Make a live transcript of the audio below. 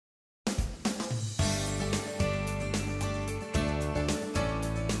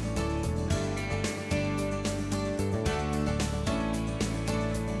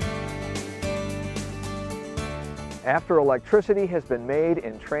After electricity has been made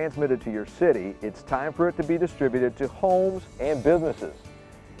and transmitted to your city, it's time for it to be distributed to homes and businesses.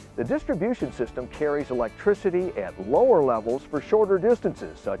 The distribution system carries electricity at lower levels for shorter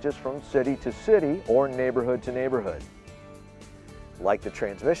distances, such as from city to city or neighborhood to neighborhood. Like the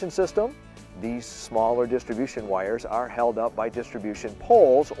transmission system, these smaller distribution wires are held up by distribution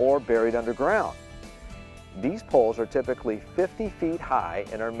poles or buried underground. These poles are typically 50 feet high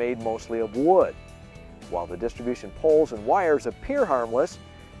and are made mostly of wood. While the distribution poles and wires appear harmless,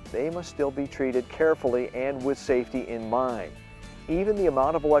 they must still be treated carefully and with safety in mind. Even the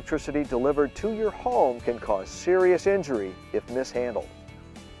amount of electricity delivered to your home can cause serious injury if mishandled.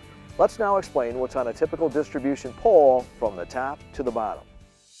 Let's now explain what's on a typical distribution pole from the top to the bottom.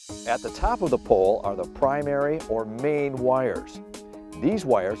 At the top of the pole are the primary or main wires. These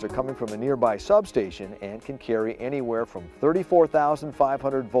wires are coming from a nearby substation and can carry anywhere from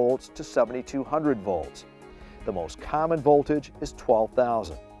 34,500 volts to 7,200 volts. The most common voltage is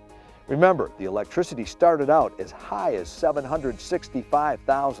 12,000. Remember, the electricity started out as high as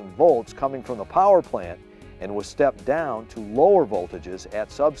 765,000 volts coming from the power plant and was stepped down to lower voltages at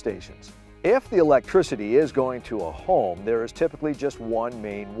substations. If the electricity is going to a home, there is typically just one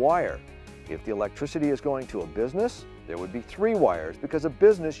main wire. If the electricity is going to a business, there would be 3 wires because a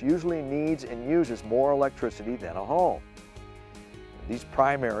business usually needs and uses more electricity than a home. These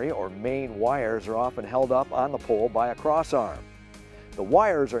primary or main wires are often held up on the pole by a crossarm. The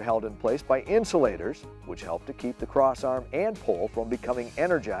wires are held in place by insulators, which help to keep the crossarm and pole from becoming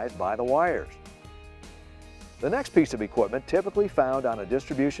energized by the wires. The next piece of equipment typically found on a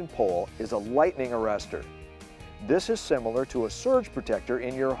distribution pole is a lightning arrestor. This is similar to a surge protector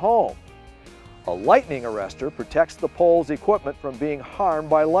in your home. A lightning arrestor protects the pole's equipment from being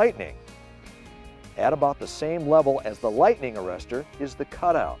harmed by lightning. At about the same level as the lightning arrestor is the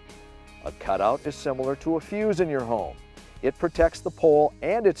cutout. A cutout is similar to a fuse in your home. It protects the pole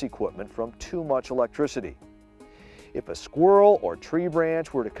and its equipment from too much electricity. If a squirrel or tree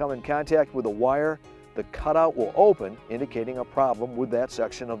branch were to come in contact with a wire, the cutout will open, indicating a problem with that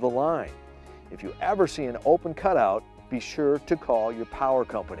section of the line. If you ever see an open cutout, be sure to call your power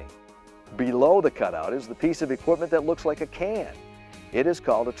company. Below the cutout is the piece of equipment that looks like a can. It is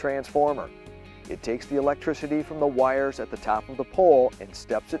called a transformer. It takes the electricity from the wires at the top of the pole and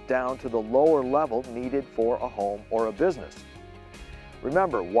steps it down to the lower level needed for a home or a business.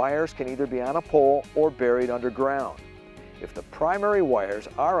 Remember, wires can either be on a pole or buried underground. If the primary wires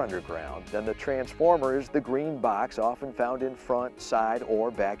are underground, then the transformer is the green box often found in front, side,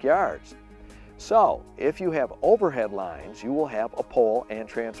 or backyards. So, if you have overhead lines, you will have a pole and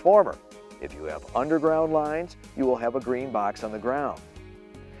transformer. If you have underground lines, you will have a green box on the ground.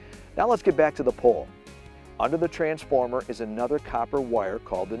 Now let's get back to the pole. Under the transformer is another copper wire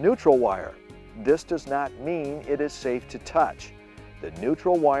called the neutral wire. This does not mean it is safe to touch. The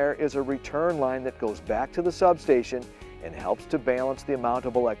neutral wire is a return line that goes back to the substation and helps to balance the amount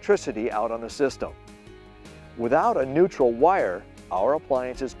of electricity out on the system. Without a neutral wire, our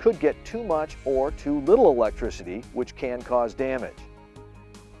appliances could get too much or too little electricity, which can cause damage.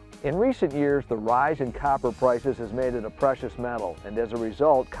 In recent years, the rise in copper prices has made it a precious metal, and as a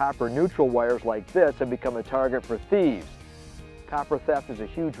result, copper neutral wires like this have become a target for thieves. Copper theft is a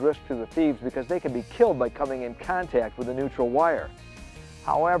huge risk to the thieves because they can be killed by coming in contact with a neutral wire.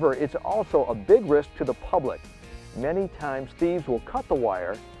 However, it's also a big risk to the public. Many times thieves will cut the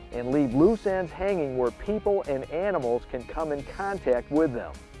wire and leave loose ends hanging where people and animals can come in contact with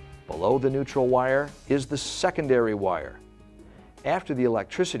them. Below the neutral wire is the secondary wire. After the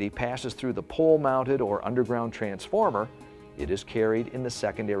electricity passes through the pole-mounted or underground transformer, it is carried in the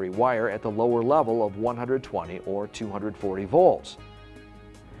secondary wire at the lower level of 120 or 240 volts.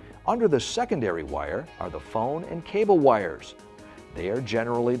 Under the secondary wire are the phone and cable wires. They are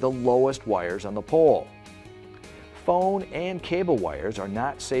generally the lowest wires on the pole. Phone and cable wires are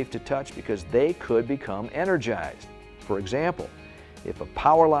not safe to touch because they could become energized. For example, if a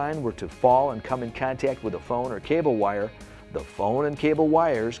power line were to fall and come in contact with a phone or cable wire, the phone and cable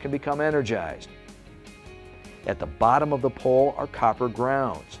wires can become energized. At the bottom of the pole are copper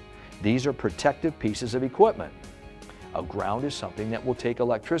grounds. These are protective pieces of equipment. A ground is something that will take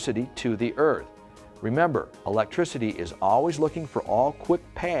electricity to the earth. Remember, electricity is always looking for all quick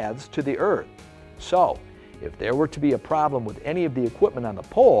paths to the earth. So, if there were to be a problem with any of the equipment on the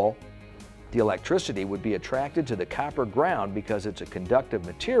pole, the electricity would be attracted to the copper ground because it's a conductive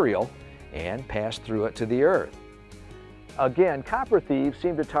material and pass through it to the earth. Again, copper thieves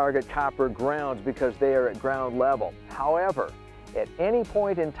seem to target copper grounds because they are at ground level. However, at any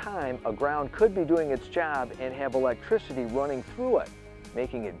point in time, a ground could be doing its job and have electricity running through it.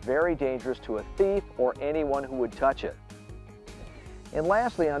 making it very dangerous to a thief or anyone who would touch it. And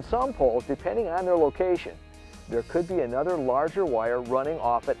lastly, on some poles, depending on their location, there could be another larger wire running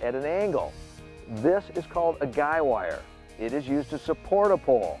off it at an angle. This is called a guy wire. It is used to support a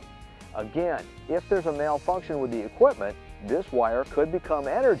pole. Again, if there's a malfunction with the equipment, this wire could become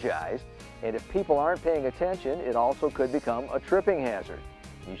energized, and if people aren't paying attention, it also could become a tripping hazard.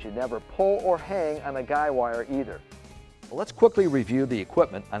 You should never pull or hang on a guy wire either. Well, let's quickly review the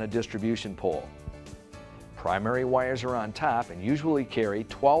equipment on a distribution pole. Primary wires are on top and usually carry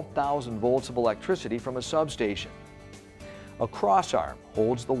 12,000 volts of electricity from a substation. A crossarm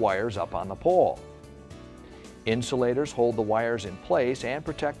holds the wires up on the pole. Insulators hold the wires in place and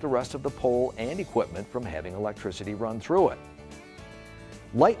protect the rest of the pole and equipment from having electricity run through it.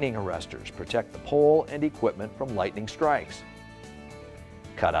 Lightning arresters protect the pole and equipment from lightning strikes.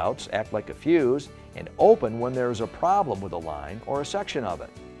 Cutouts act like a fuse and open when there is a problem with a line or a section of it.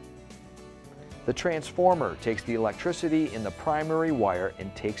 The transformer takes the electricity in the primary wire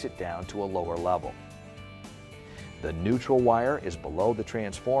and takes it down to a lower level. The neutral wire is below the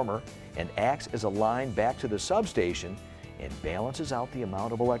transformer and acts as a line back to the substation and balances out the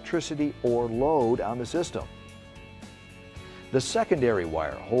amount of electricity or load on the system. The secondary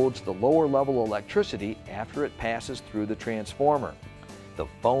wire holds the lower level electricity after it passes through the transformer. The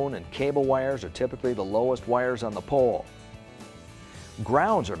phone and cable wires are typically the lowest wires on the pole.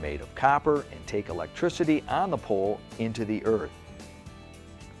 Grounds are made of copper and take electricity on the pole into the earth.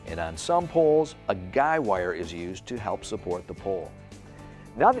 And on some poles, a guy wire is used to help support the pole.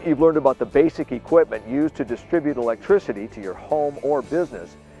 Now that you've learned about the basic equipment used to distribute electricity to your home or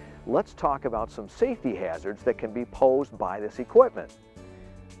business, let's talk about some safety hazards that can be posed by this equipment.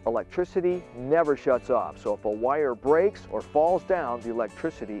 Electricity never shuts off, so if a wire breaks or falls down, the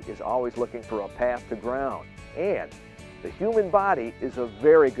electricity is always looking for a path to ground. And the human body is a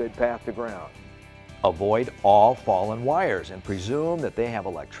very good path to ground. Avoid all fallen wires and presume that they have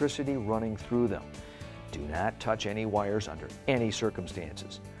electricity running through them. Do not touch any wires under any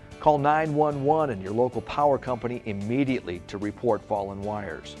circumstances. Call 911 and your local power company immediately to report fallen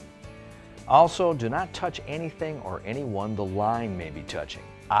wires. Also, do not touch anything or anyone the line may be touching.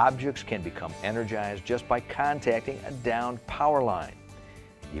 Objects can become energized just by contacting a downed power line.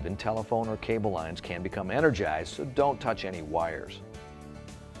 Even telephone or cable lines can become energized, so don't touch any wires.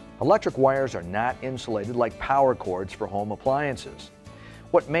 Electric wires are not insulated like power cords for home appliances.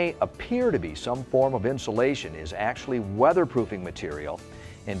 What may appear to be some form of insulation is actually weatherproofing material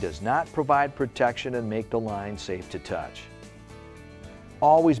and does not provide protection and make the line safe to touch.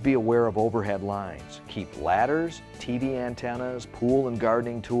 Always be aware of overhead lines. Keep ladders, TV antennas, pool and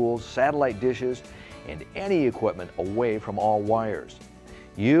gardening tools, satellite dishes, and any equipment away from all wires.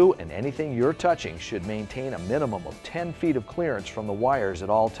 You and anything you're touching should maintain a minimum of 10 feet of clearance from the wires at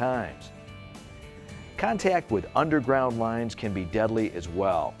all times. Contact with underground lines can be deadly as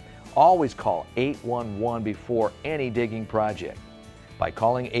well. Always call 811 before any digging project. By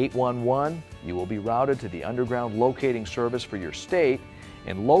calling 811, you will be routed to the underground locating service for your state,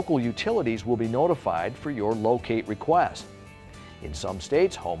 and local utilities will be notified for your locate request. In some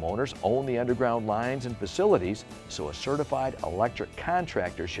states, homeowners own the underground lines and facilities, so a certified electric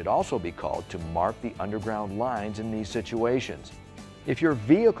contractor should also be called to mark the underground lines in these situations. If your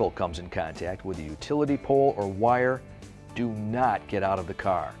vehicle comes in contact with a utility pole or wire, do not get out of the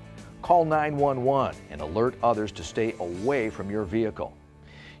car. Call 911 and alert others to stay away from your vehicle.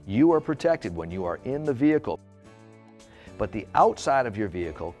 You are protected when you are in the vehicle, but the outside of your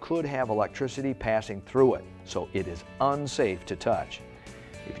vehicle could have electricity passing through it, so it is unsafe to touch.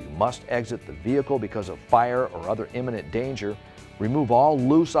 If you must exit the vehicle because of fire or other imminent danger, remove all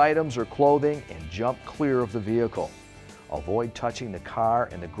loose items or clothing and jump clear of the vehicle. Avoid touching the car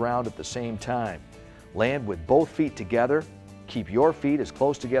and the ground at the same time. Land with both feet together, keep your feet as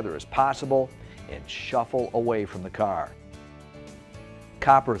close together as possible, and shuffle away from the car.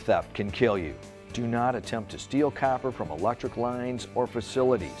 Copper theft can kill you. Do not attempt to steal copper from electric lines or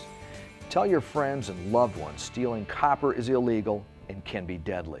facilities. Tell your friends and loved ones stealing copper is illegal and can be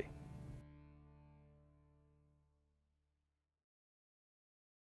deadly.